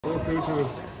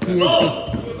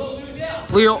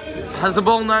4-2-2. Leo has the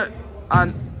ball now,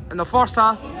 and in the first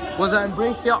half was an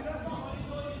embrace here.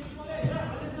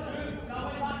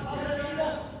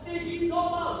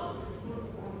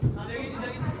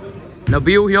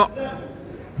 Nabil here.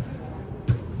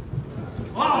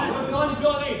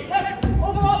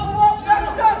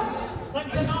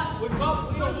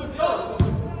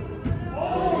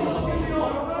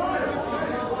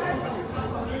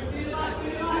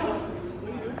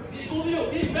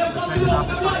 The second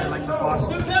half is starting like the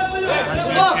first. It has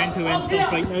been end-to-end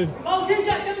stuff right now.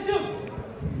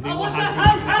 Leyo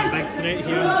has been a big threat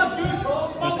here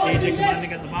with Ajay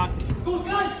commanding at the back.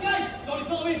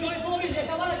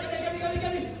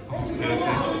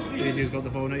 Ajay's got the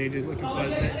ball now. Ajay's looking for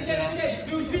his next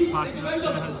player. Passes it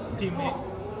to his teammate.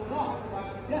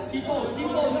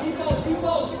 Leyo asking for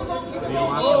that.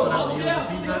 Leyo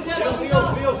receives it.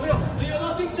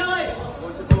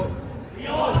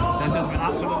 This has been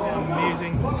absolutely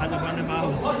amazing at the Bernabeu.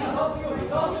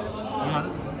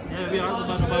 We are at the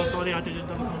Bernabeu, sorry, I had to just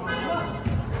double come.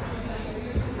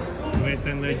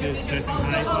 Westend Legends pressing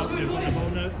high up, they've got the ball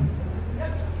now.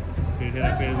 Phir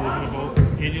Hera Pheri losing the ball.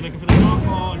 Ajay looking for the shot,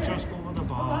 oh, just over the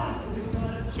bar.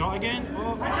 Shot again,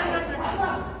 oh.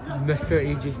 Mr.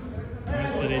 Ajay.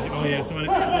 Mr. Ajay, oh yeah, sorry,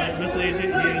 Mr. Ajay, he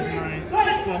is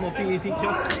my former PE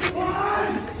teacher.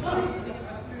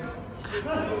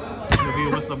 Leyo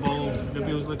with the ball.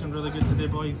 Leyo's looking really good today,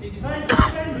 boys. Oh, that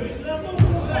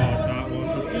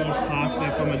was the first pass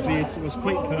there from Ajay. It was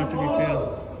quite poor, to be fair.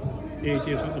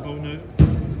 Ajay's got the ball now.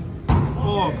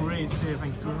 Oh, great save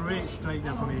and great strike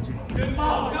there from Ajay.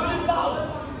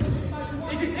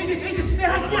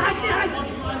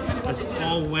 It's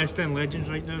all Westend Legends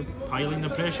right now, piling the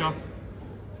pressure.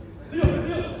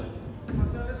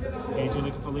 Ajay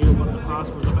looking for Leyo, but the pass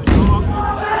was a bit short.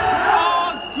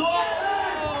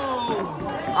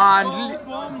 And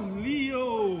from Leyo.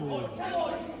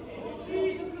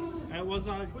 It was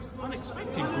an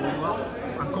unexpected goal.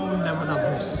 a goal never the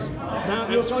lose. Now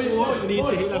it's 4-3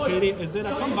 to Hera Pheri. Is there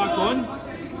a comeback on?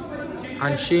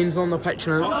 And Shane's on the pitch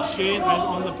now. Oh, Shane is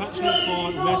on the pitch now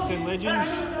for Westend Legends.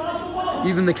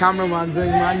 Even the cameraman's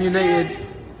in Man United.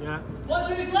 Yeah.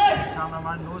 The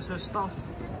cameraman knows his stuff.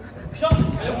 You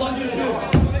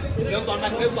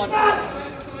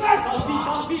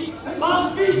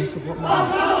support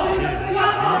Man?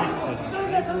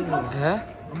 Yeah?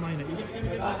 I'm not in it.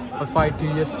 Or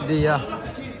 5-2 yesterday, yeah.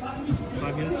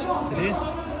 5 years today?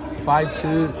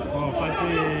 5-2. Oh,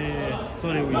 5-2, yeah.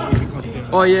 Sorry, we cost him.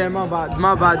 Oh yeah, my bad,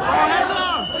 my bad.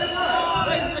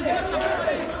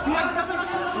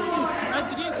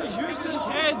 Andres has used his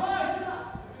head.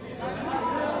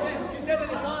 You said that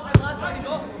his last time he's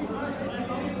off.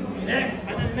 And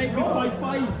it might be 5-5.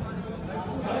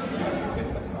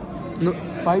 No,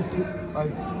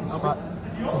 5-2.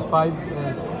 It's 5.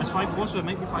 It's 5-4, so it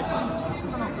might be 5-5.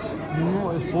 Isn't it?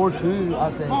 No, it's 4-2. I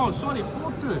said. Oh, sorry,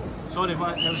 4-2. Sorry,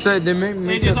 but So they make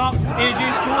Ajay's it up.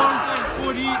 Ajay scores. It's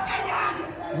 4 each.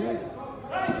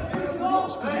 It's 4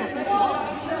 each because we're 4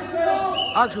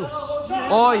 Actually.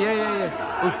 Oh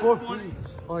yeah. It was 4-3.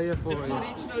 Oh yeah, 4. each now.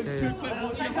 Yeah. 2 quick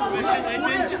balls here from Westend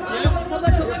Legends.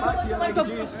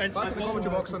 Back in the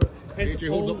commentary box. Ajay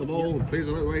holds up the ball and plays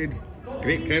it out wide.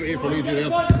 Great penalty from Ajay there.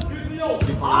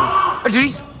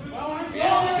 Ajay.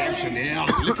 Interception there.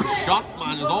 Looking sharp,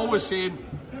 man, as always saying.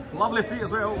 Lovely feet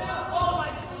as well.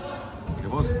 He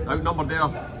was outnumbered there.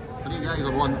 3 guys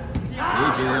on 1.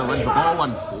 Ajay there wins the ball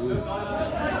one.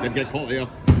 Oh, did get caught there.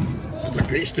 It's a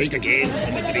great strike again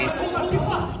from Idris.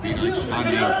 He's been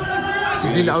outstanding.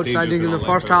 He's been outstanding in the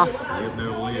first half. Here's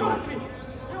now Leyo.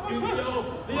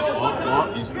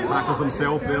 Oh, he tackles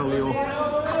himself there, Leyo.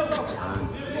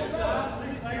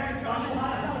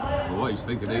 And what he's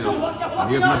thinking there. And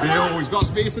here's Nabil. He's got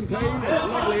space and time.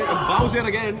 Lovely. And Bow's here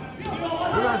again.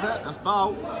 Who is it? That's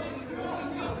Bow.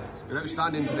 It's been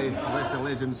outstanding today for Westend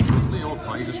Legends. Leyo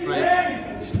tries a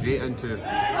strike. Straight into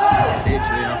edge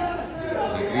there.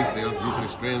 Idris there, using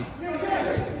his strength.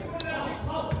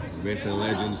 Westend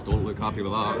Legends don't look happy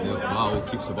with that. There's Bow,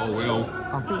 keeps the ball well.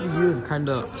 I think he is kind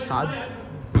of sad.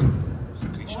 It's a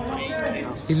great strike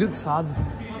there. He looks sad.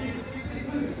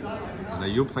 Now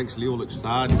Joop thinks Leyo looks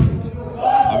sad.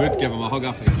 I would give him a hug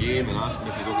after the game and ask him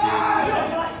if he's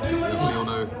okay. Where's Leyo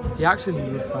now? He actually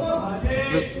looks sad.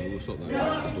 Look. We'll sort that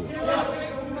out.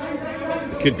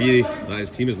 It could be that his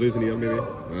team is losing here maybe,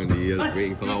 and he is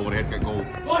waiting for that overhead kick goal.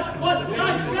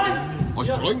 Oh, it's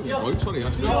drawing, sorry,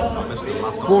 that's right. I missed the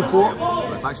last couple. 4-4.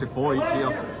 But it's actually 4 each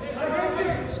here.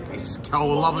 It's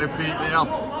cool, lovely feet there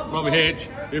from Hedge.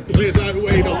 He plays that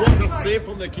wide. What a save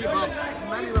from the keeper.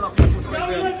 Many with a purple strike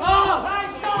there.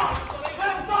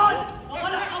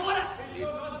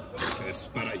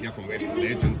 spirit here from Westend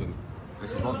Legends, and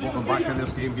this is what brought them back in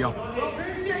this game here.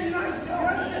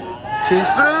 She's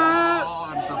through! Oh,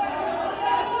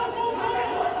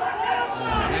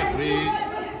 the referee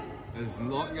is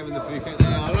not giving the free kick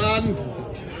there, and there's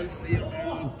a chance there.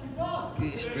 Oh,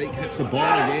 great strike, hits the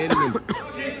bar again, and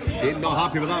Shane not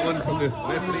happy with that one from the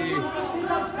referee.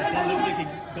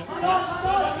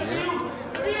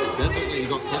 Yeah, did look like he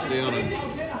got clipped there, and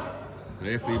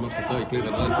the referee must have thought he played the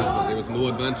advantage, but there was no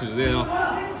advantage there.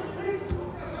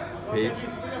 See.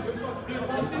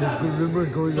 There's good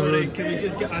rumours going Sorry, around. can we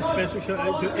just get a special shout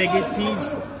out to Eggy's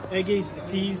Teas? Eggy's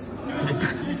Teas.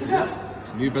 Eggy's Teas, yeah.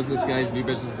 It's new business, guys, new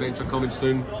business venture coming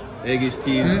soon. Eggy's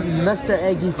Teas. Mr.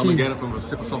 Eggy's Come and Teas. get it from a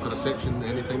Super Soccer reception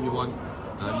anytime you want.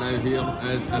 And now here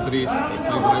is Idris. He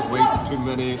plays it out wide, too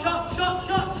many. He's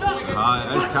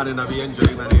carrying a wee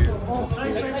injury, Many.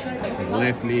 His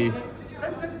left knee.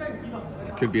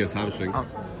 It could be his hamstring.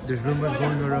 There's rumours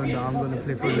going around that I'm going to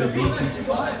play for the green team.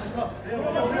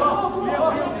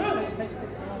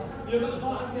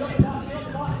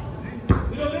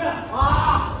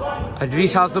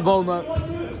 Idris has the ball now. I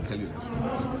tell you.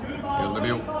 Here's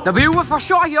Nabil. Nabil with a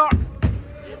shot here.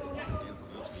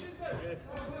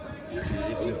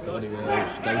 Using his body well,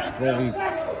 still strong.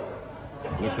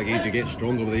 Looks like Ajay gets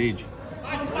stronger with age.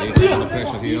 Ajay under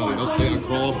pressure here. He does play it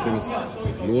across. There was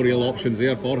no real options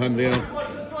there for him there.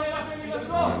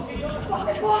 And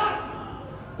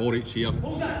 4 each here at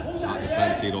the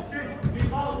San Siro.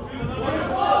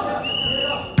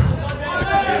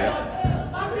 Ricochet there.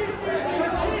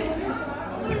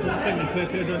 I don't think the player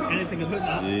could have done anything about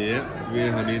that. Yeah,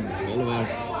 I mean,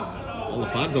 all the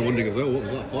fans are wondering as well, what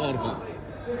was that for? But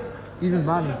Even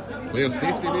Manny. player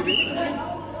safety maybe?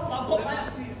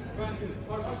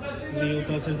 Leyo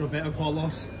does his Roberto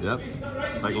Carlos. Yep,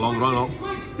 big long run up.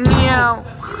 Meow.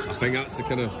 I think that's the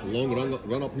kind of long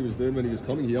run up he was doing when he was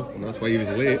coming here, and that's why he was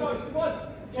late.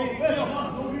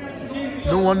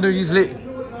 No wonder he's late.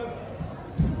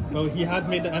 Well, he has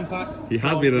made the impact. He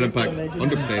has made an impact,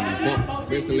 100%. He's got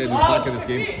Westend Legends back in this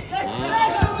game.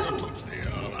 And touch there,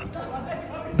 and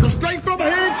the strike from H!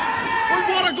 And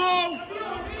what a goal!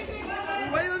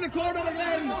 Right in the corner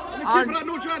again, and the keeper had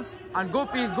no chance. And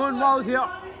Gopi is going wild here.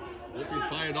 Hope he's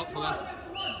fired up for this.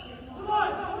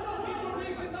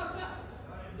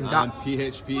 That- And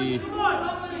PHP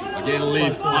again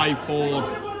lead 5-4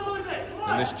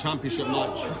 in this championship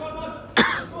match.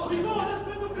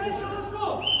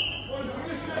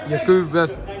 Yakub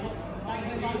with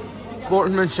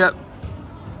sportsmanship.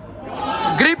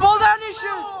 Great ball there, and he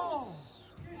shoots.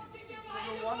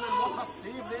 What a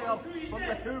save there from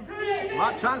Yakub.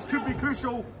 That chance could be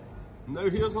crucial. Now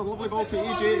here's a lovely ball to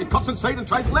Ajay. He cuts inside and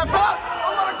tries left foot.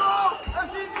 Oh, what a goal!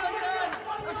 It's Ajay again.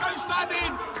 It's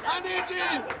outstanding. And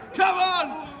Ajay, come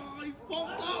on! He's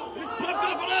pumped up. He's pumped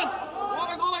up for this. What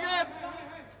a goal again!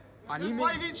 And he It's made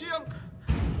 5 each here.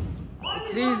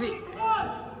 crazy.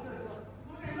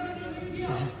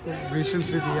 Just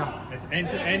celebrations with here. It's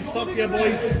end-to-end stuff here,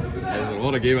 boys.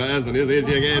 What a game it is, and here's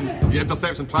Ajay again. The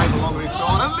interception, tries a long range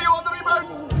shot, and Leyo on the rebound.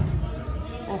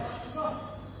 I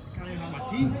can't even have my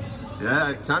tea.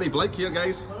 Yeah, can't he blink here,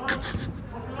 guys?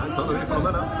 Can't turn away for a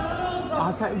minute.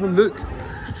 I can't even look.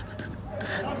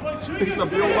 Here's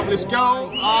Nabil, lovely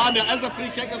skill, and it is a free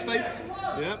kick this time.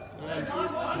 Yep,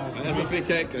 and it is a free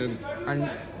kick, And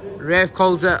ref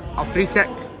calls it a free kick.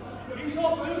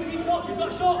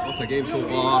 what a game so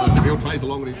far. And Nabil tries a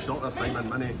long range shot this time, and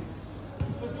Mini.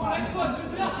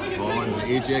 Oh, is it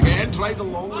Ajay again? Tries a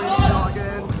long range shot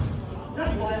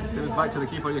again. Steals back to the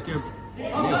keeper, Yakub.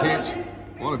 And here's H.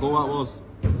 What a goal that was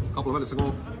a couple of minutes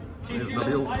ago. There's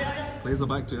Nabil. Plays it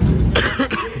back to Idris.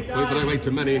 Plays it out right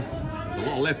to Mini. There's a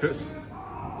lot of left foots.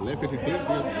 Left-footed players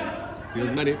here.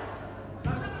 Here's Mini.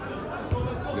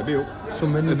 Nabil. So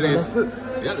many Idris. left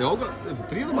foot. Yeah, they all got,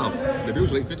 3 of them have.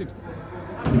 Nabil's right-footed.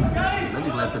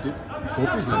 Mini's left-footed.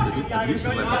 Gopi's left-footed. Idris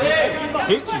is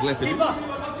left-footed. H is left-footed.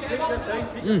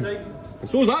 And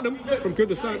so is Adam from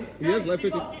Kurdistan. He is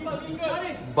left-footed.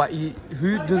 But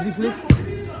who does he play for?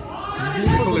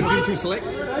 He's for the Dream 2 Select,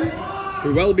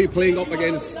 who will be playing up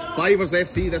against Fivers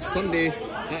FC this Sunday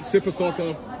at Super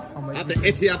Soccer at the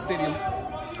Etihad Stadium.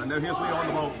 And now here's Leyo on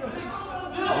the ball.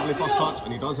 Lovely first touch,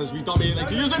 and he does his wee dummy like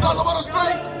he usually does about a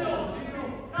strike.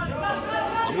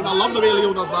 I mean, I love the way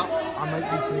Leyo does that. I might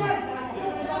be playing.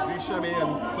 Wee shimmy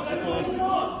and puts the cross,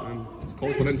 and it's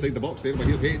calls for inside the box there, but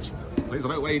here's H. Plays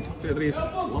it out wide to Idris.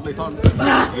 Lovely turn.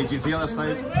 H is here this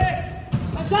time.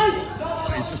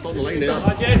 He's just on the line there.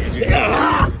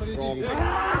 Strong.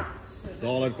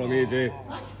 Solid from Ajay.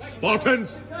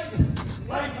 Spartans!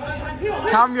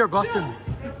 Calm your buttons.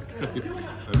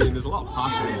 I mean, there's a lot of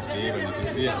passion in this game, and you can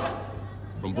see it.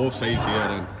 from both sides here,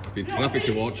 and it's been terrific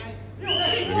to watch.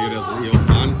 And here is Leyo,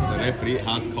 and the referee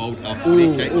has called a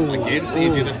free kick against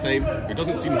AJ this time. He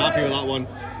doesn't seem happy with that one.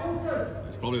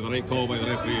 It's probably the right call by the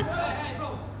referee.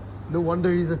 No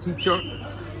wonder he's a teacher.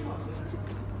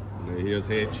 And here's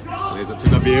H, lays it to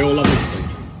the Viola.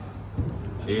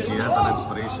 AJ is an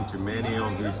inspiration to many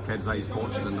of these kids that he's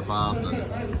coached in the past,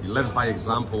 and he lives by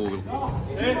example. He's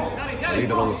a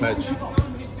leader on the pitch.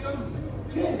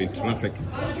 It's been terrific.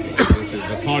 This is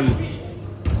return.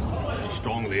 He's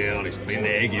strong there, he's playing the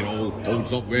eggy roll,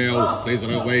 holds up well, plays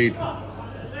it out wide.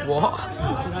 What?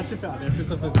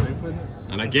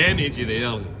 And again AJ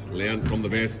there, he's learned from the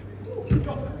best.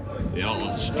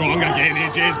 Yeah, strong again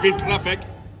AJ's been terrific.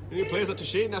 He plays it to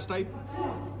Shane this time.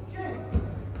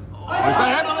 He's a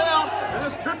header there, and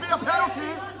this could be a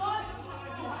penalty.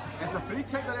 It's a free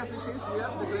kick, the referee says. Yeah,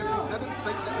 the referee didn't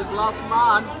think it was last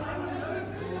man.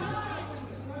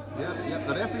 Yeah,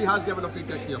 the referee has given a free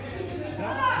kick here.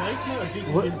 That's twice now,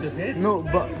 against his head. No,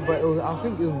 but it was, I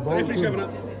think it was The referee's given it. I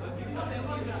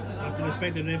have to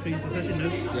respect the referee's decision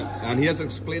now. Yeah, and he is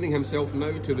explaining himself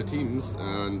now to the teams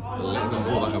and letting them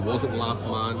know that it wasn't last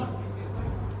man.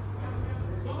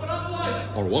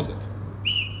 Or was it?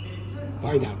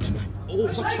 Find out tonight. Oh,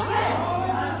 it's a chance.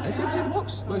 Is he inside the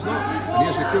box? No, he's not. And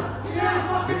here's Jacob.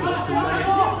 Plays it up to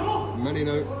Manny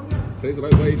now. Plays it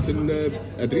out wide to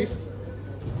Idris.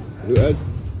 Who is?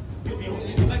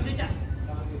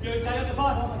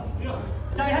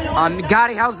 And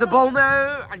Gary has the ball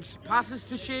now and she passes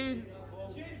to Shane.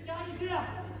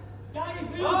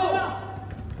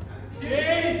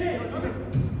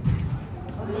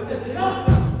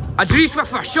 Idris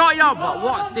with a shot here, but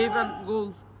what a saving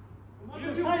goals.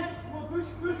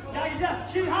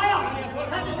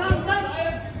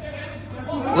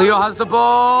 Leyo has the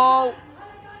ball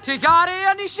to Gary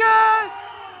and he shoots!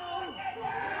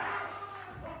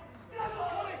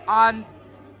 And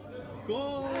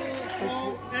Goal!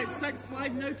 It's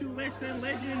 6-5 now to Westend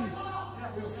Legends.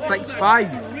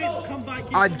 6-5. Great comeback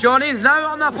here. And Johnny's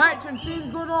now on the pitch and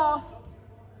Shane's going off.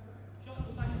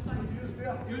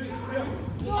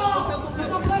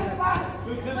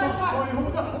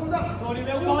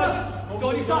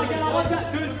 Johnny, start again. I want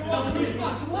that. Good.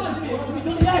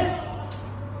 Yes.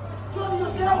 Johnny,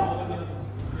 yourself.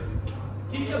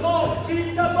 Keep the ball.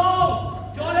 Keep the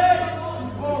ball. Johnny.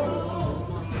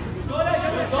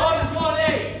 Johnny, Johnny.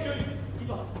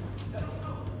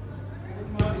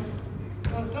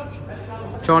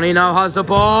 Johnny now has the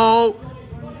ball.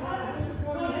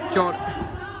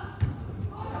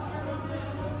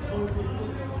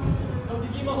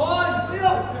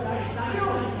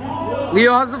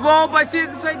 Leyo has the ball, but I see it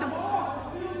inside the...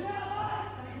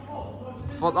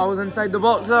 Thought that was inside the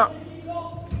box there.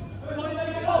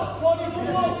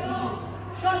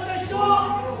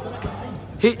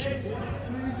 Hitch.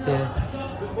 Yeah.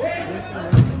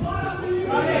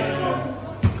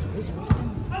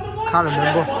 Can't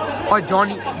remember. Oh,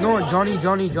 Johnny. No, Johnny.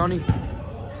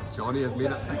 Johnny has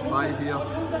made it 6-5 here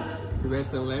to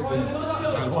Westend Legends.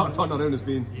 And what a turnaround has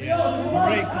been.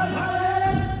 Great comeback.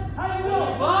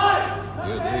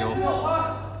 Here's Leyo.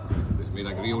 It's made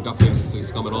a real difference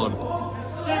since coming on.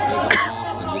 There's the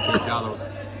pass and the two gathers.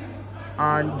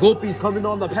 And Gopi's coming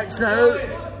on the pitch now.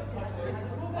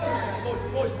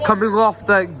 Coming off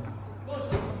the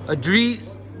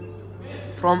Idris.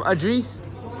 From Idris.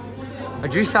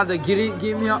 Idris had a great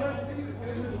game here.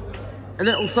 Isn't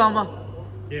it, Osama?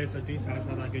 Yes, Idris has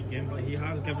had a good game, but he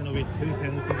has given away 2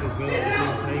 penalties as well at the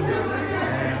same time.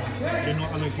 You're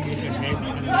not allowed to use your head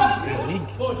in this league,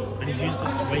 and he's used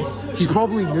it twice. He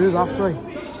probably knew, that's why.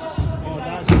 Oh,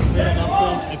 that's fair enough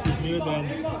then. If he's new, then...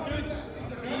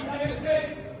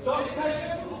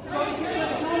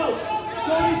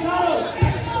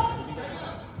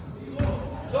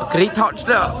 A great touch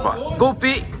there, but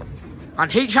Gopi.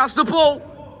 And H has the ball.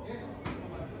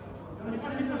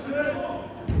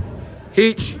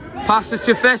 H passes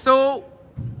to Fessel.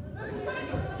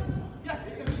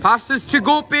 Passes to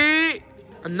Gopi.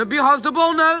 And Nabil has the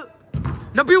ball now.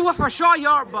 Nabil with a shot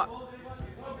here, but...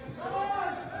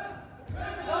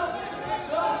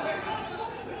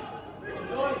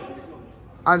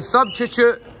 And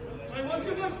substitute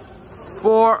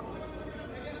for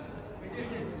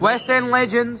Westend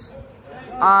Legends.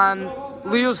 And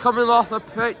Leo's coming off the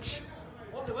pitch.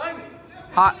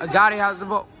 Gary has the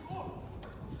ball.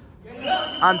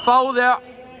 And foul there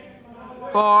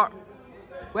for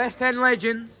Westend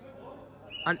Legends.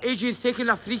 And AJ's taking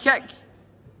a free kick.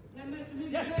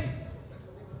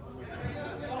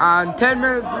 And 10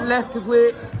 minutes left to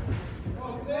play.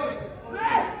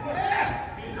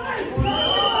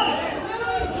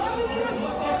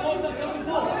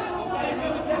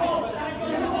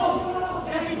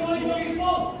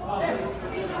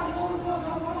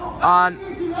 And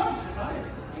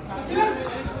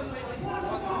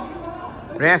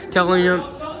ref telling him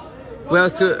where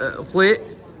to play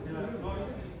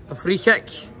a free kick.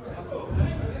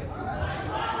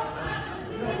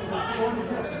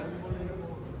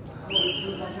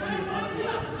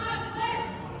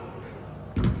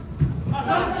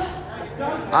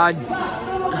 And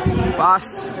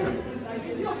pass.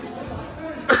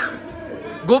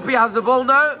 Gopi has the ball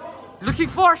now, looking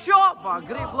for a shot, but a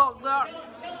great block there.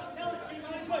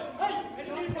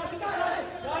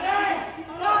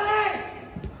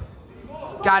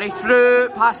 Gary through,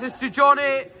 passes to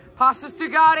Johnny, passes to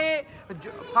Gary,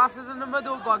 passes in the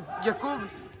middle, but Yakub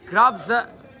grabs it.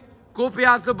 Gopi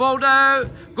has the ball now,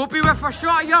 Gopi with a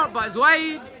shot here, but it's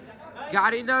wide.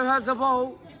 Gary now has the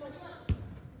ball.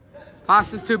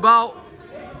 Passes to Bal.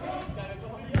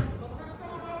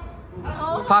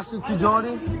 Passes to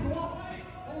Johnny.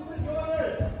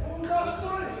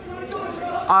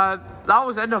 That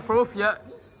was inappropriate.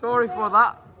 Sorry for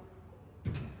that.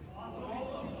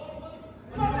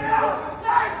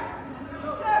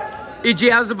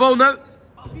 Ajay has the ball now.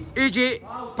 Ajay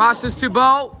passes to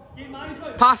Bal.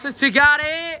 Passes to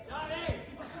Gary.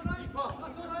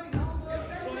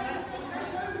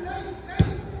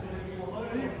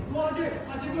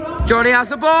 Johnny has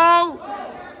the ball.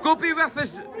 Gopi with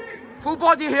his full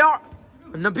body here.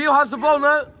 Nabil has the ball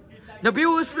now.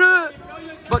 Nabil is through,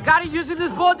 but Gary using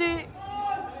his body,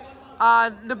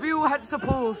 and Nabil hits the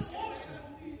post.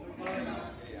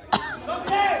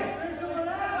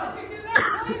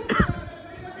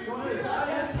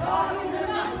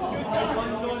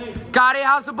 Gary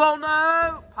has the ball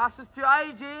now. Passes to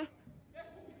Ajay.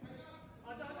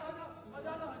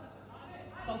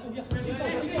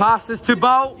 Passes to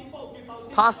Bal.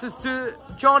 Passes to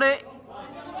Johnny.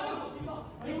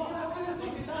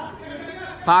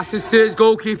 Passes to his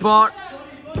goalkeeper.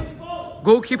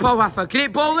 Goalkeeper with a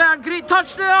great ball there and great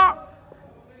touch there.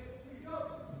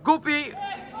 Gopi.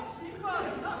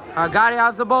 Gary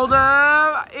has the ball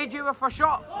now. Ajay with a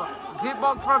shot. Great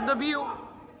ball from Nabil.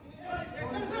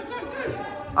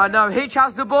 And now H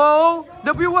has the ball.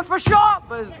 Nabil with a shot,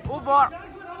 but it's over.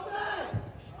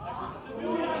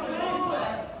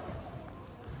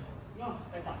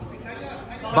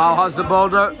 Bal has the ball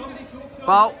now.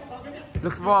 Bal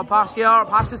looking for a pass here.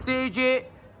 Passes to Ajay.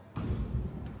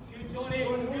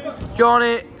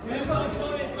 Johnny.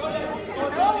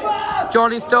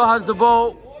 Johnny still has the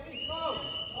ball.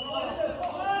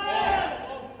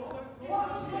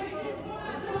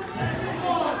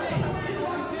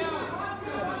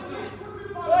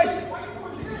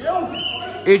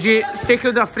 Ajay is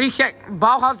taking the free kick.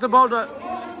 Bal has the ball now.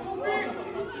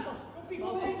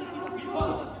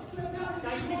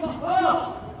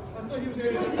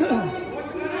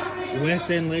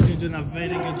 Westend Legends doing a very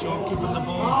good job keeping the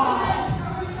ball.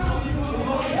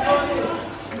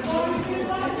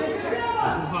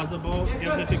 Who has the ball?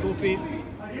 Gives it to Gopi.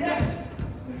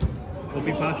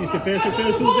 Gopi passes to Faisal.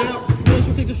 Faisal's there.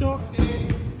 Faisal takes a shot.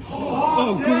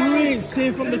 Oh, great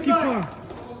save from the keeper.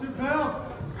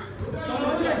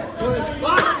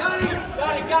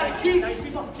 Got it. Keep.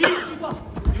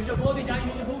 Use your body, Danny.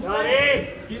 Use your whole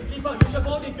side. Keeper, use your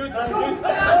body. Good.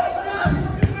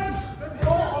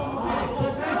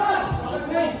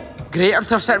 Great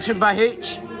interception by H.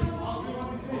 It's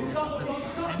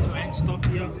end-to-end stuff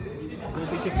here.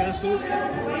 Gopi to Faisal.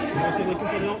 Also looking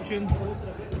for the options.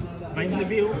 Finds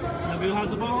Nabil. Nabil has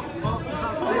the ball. Oh, is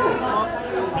that foul?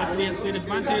 Oh, referee has played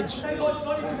advantage.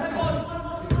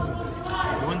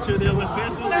 1-2 there with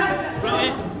Faisal.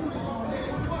 Brilliant.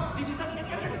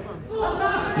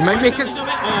 Might make it. Oh,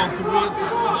 great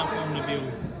tackle from Nabil.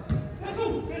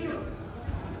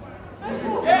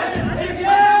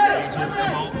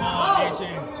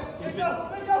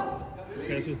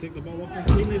 Faisal took the ball off him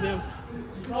cleanly there.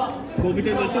 Gopi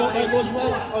did the shot, that goes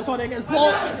well. Oh, sorry, it gets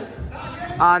blocked.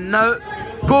 And now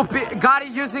Gary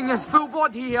using his full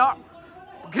body here.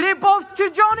 Great ball to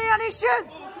Johnny and he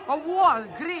shoots. Oh, what a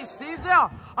great save there.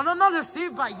 And another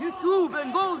save by YouTube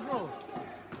and goals, bro.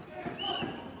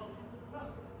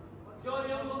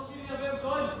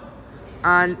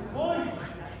 And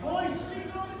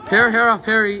Phir Hera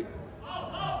Pheri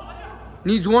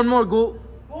needs one more goal.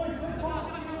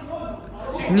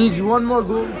 Needs one more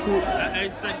goal to. It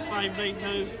is 6-5 right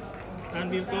now,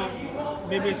 and we've got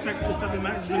maybe 6 to 7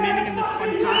 minutes remaining in this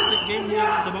fantastic game here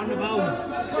at the Bonneville.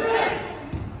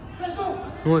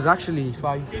 No, it's actually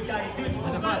 5. Is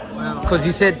it 5? Because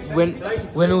he said when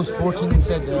it was 14, he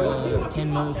said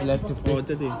 10 minutes left to play. Oh,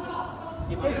 did he?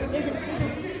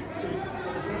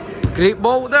 Great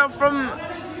ball there from.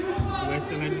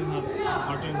 Westend Legends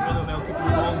are doing really well keeping the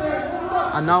ball.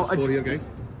 And now 3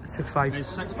 6-5.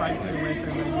 It's 6-5 to the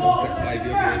Westend Legends. 6-5 here to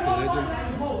Westend Legends.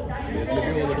 There's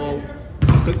Nabil on the ball.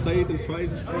 Inside and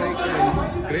tries a strike.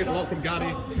 And great block from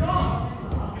Gary.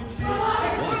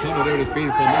 What a turnaround it's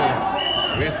been from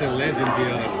Westend Legends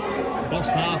here.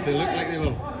 First half, they looked like they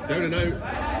were down and out,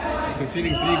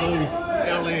 conceding 3 goals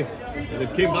early, and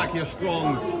they've came back here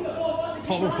strong.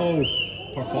 Powerful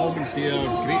performance here.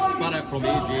 Great spirit from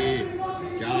AJ,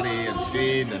 Gary, and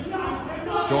Shane, and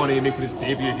Johnny making his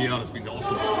debut here. It's been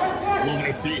awesome.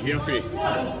 Lovely feet here for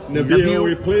Nabil.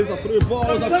 He plays a through ball.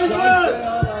 There's a chance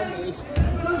there, and it's.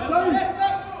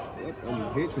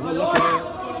 H was unlucky there.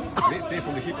 Great save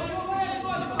from the keeper.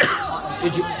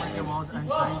 It was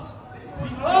inside.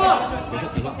 Is it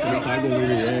from this angle,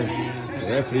 maybe? Yeah. The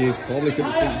referee probably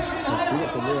couldn't have seen it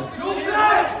from there.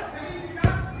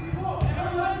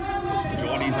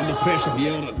 Johnny's under pressure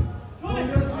here.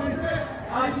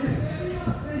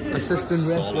 Assistant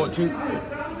ref watching.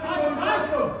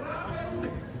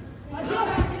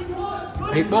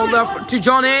 Great ball there to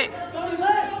Johnny.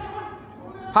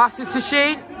 Passes to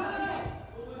Shane.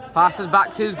 Passes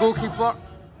back to his goalkeeper.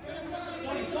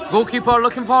 Goalkeeper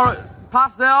looking for it.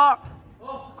 Pass there.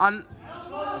 And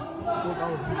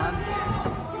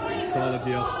it's been solid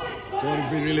here. Johnny's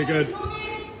been really good.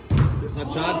 It's a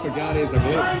chance for Gary. It's a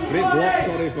great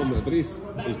block, from Idris.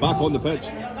 He's back on the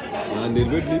pitch. And they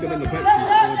would need him in the pitch. He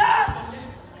scored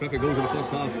terrific goals in the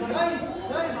first half.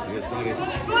 Here's Johnny.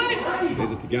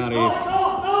 Here's it to Gary.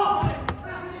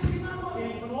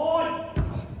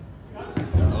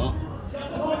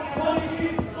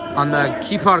 And the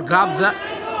keeper grabs it.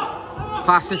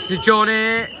 Passes to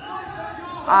Johnny.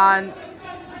 And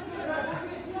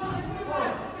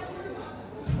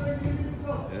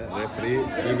referee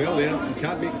doing well there. You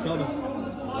can't make subs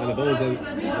when the ball's out.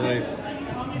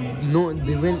 no,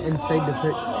 they went inside the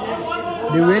pitch.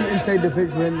 They went inside the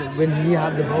pitch when he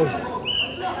had the ball.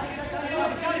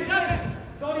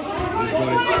 Here's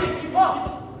Johnny.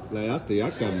 That's the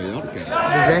Aka Mallorca. The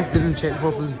ref didn't check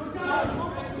properly.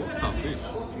 What a fish.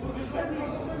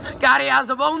 Gary has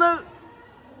the ball now.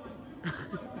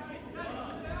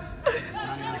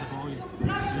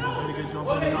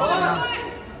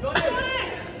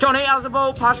 Johnny has the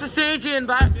ball, passes to Ajay and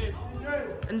back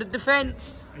in the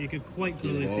defence. You could quite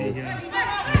clearly see here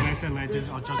the Westend Legends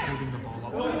are just holding the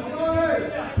ball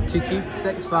up. To keep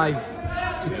 6-5.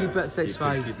 To keep it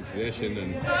 6-5. Keeping possession,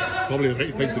 and it's probably the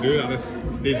right thing to do at this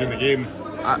stage in the game.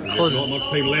 There's not much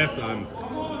time left, and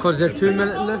because they're 2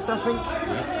 minutes left, I think.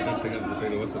 Yeah, I don't think that was the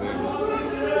final whistle there. But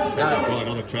I think they've got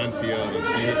another chance here, and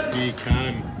BHP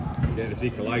can get this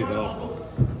equaliser.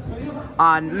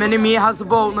 And Mini-Me has the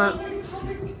ball now.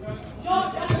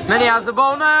 Mini has the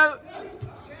ball now.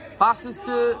 Passes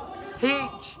to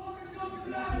H.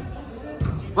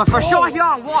 With a shot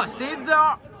here, what a save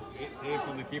there. Great save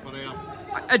from the keeper there.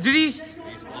 Idris.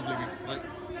 It's lovely wee flick.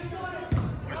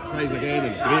 Just tries again,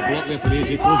 and great block there from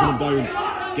AJ, closing him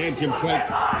down. Getting to him quick,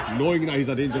 knowing that he's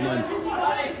a danger man.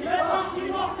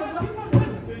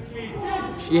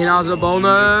 Shane has the ball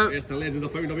now. Westend Legends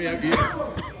have found a way out here.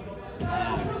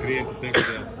 It's great interception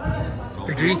there.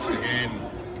 Idris. Again.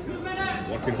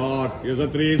 Working hard. Here's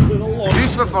Idris with a long.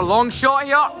 Idris with a long shot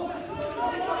here.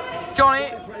 Johnny.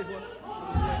 Tries one.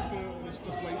 And it's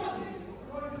just wide.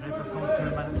 Ref has called 2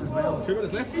 minutes as well. 2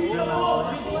 minutes left. 2 minutes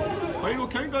left. Final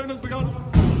countdown has begun.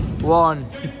 1.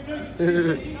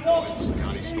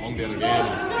 Gary strong there again.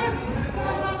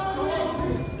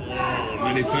 Oh,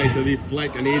 Mini tried to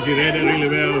reflect, and AJ read it really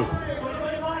well.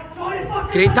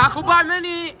 Great tackle by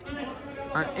Mini.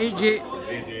 And AJ.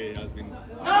 AJ has been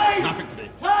traffic today.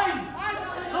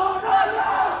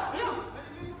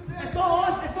 It's not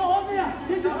on there.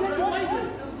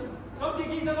 Somebody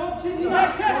gives an option here.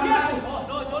 Yes.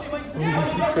 No, Johnny White.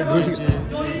 AJ is a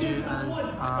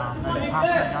very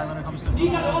passionate guy when it comes to football.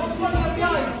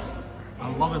 I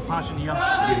love his passion here. I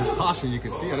mean, his passion, you can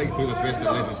see it right through this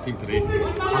Westend Legends team today.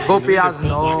 I hope he has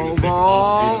no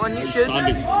ball, and you should.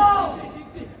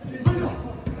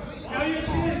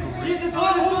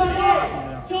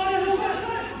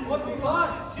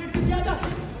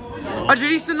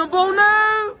 Idris in the ball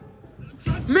now.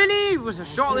 Mini was a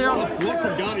shot there. What a block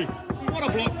from Gary. What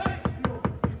a block.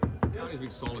 Gary's been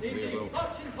solid today as well.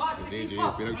 His AJ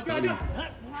has been outstanding.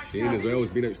 Shane as well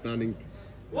has been outstanding.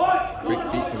 Quick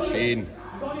feet from Shane.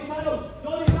 Keeper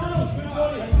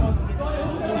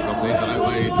plays it out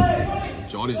wide.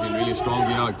 Johnny's been really strong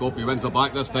here. Gopi wins the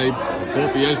back this time.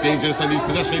 Gopi is dangerous in these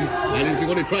positions. And he's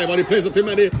going to try one. He plays it too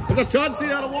many. There's a chance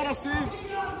here, and what a save.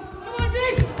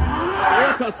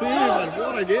 What a save, and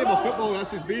what a game of football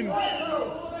this has been.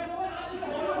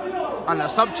 And a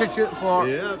substitute for...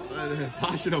 Yeah, and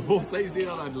passion of both sides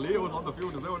here, and Leo's on the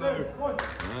field as well now.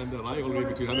 And the rivalry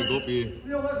between him and Gopi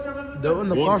They won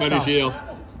the won't first finish half.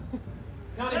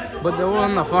 here. But they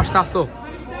won the first half though.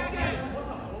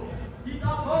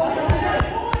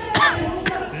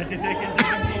 30 seconds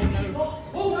in the ball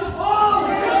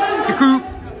now. Kiku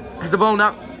has the ball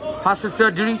now. Passes to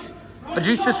Idris.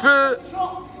 Idris is through.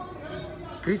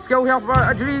 Great skill here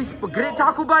by Idris, but great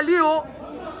tackle by Leo.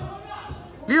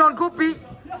 Leo and Gopi.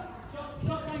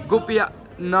 Gopi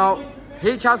now.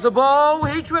 H has the ball.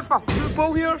 H with a good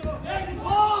ball here.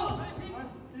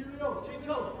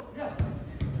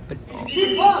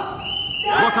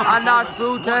 And that's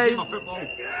full time.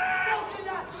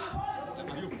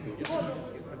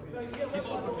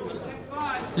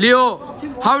 Leo,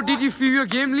 how did you feel your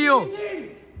game, Leo?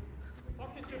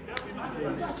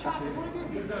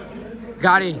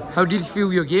 Gary, how did you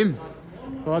feel your game?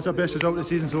 Well, that's our best result of the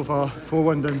season so far.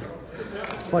 4-1 down.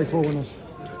 5-4 winners.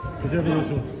 Deserving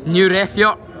also. New ref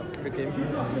here.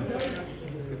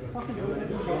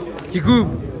 Kiku.